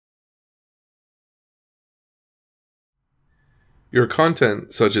Your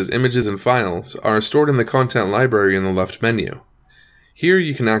content, such as images and files, are stored in the content library in the left menu. Here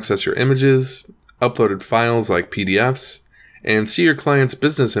you can access your images, uploaded files like PDFs, and see your client's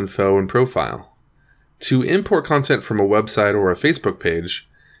business info and profile. To import content from a website or a Facebook page,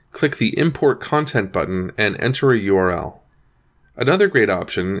 click the Import Content button and enter a URL. Another great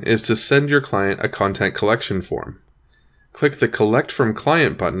option is to send your client a content collection form. Click the Collect from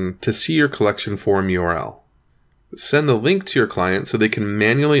Client button to see your collection form URL. Send the link to your client so they can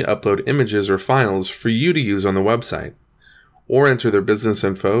manually upload images or files for you to use on the website, or enter their business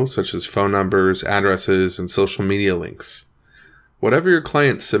info such as phone numbers, addresses, and social media links. Whatever your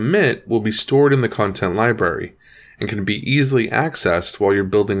clients submit will be stored in the content library and can be easily accessed while you're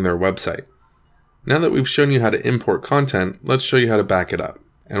building their website. Now that we've shown you how to import content, let's show you how to back it up,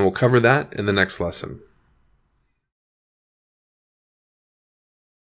 and we'll cover that in the next lesson.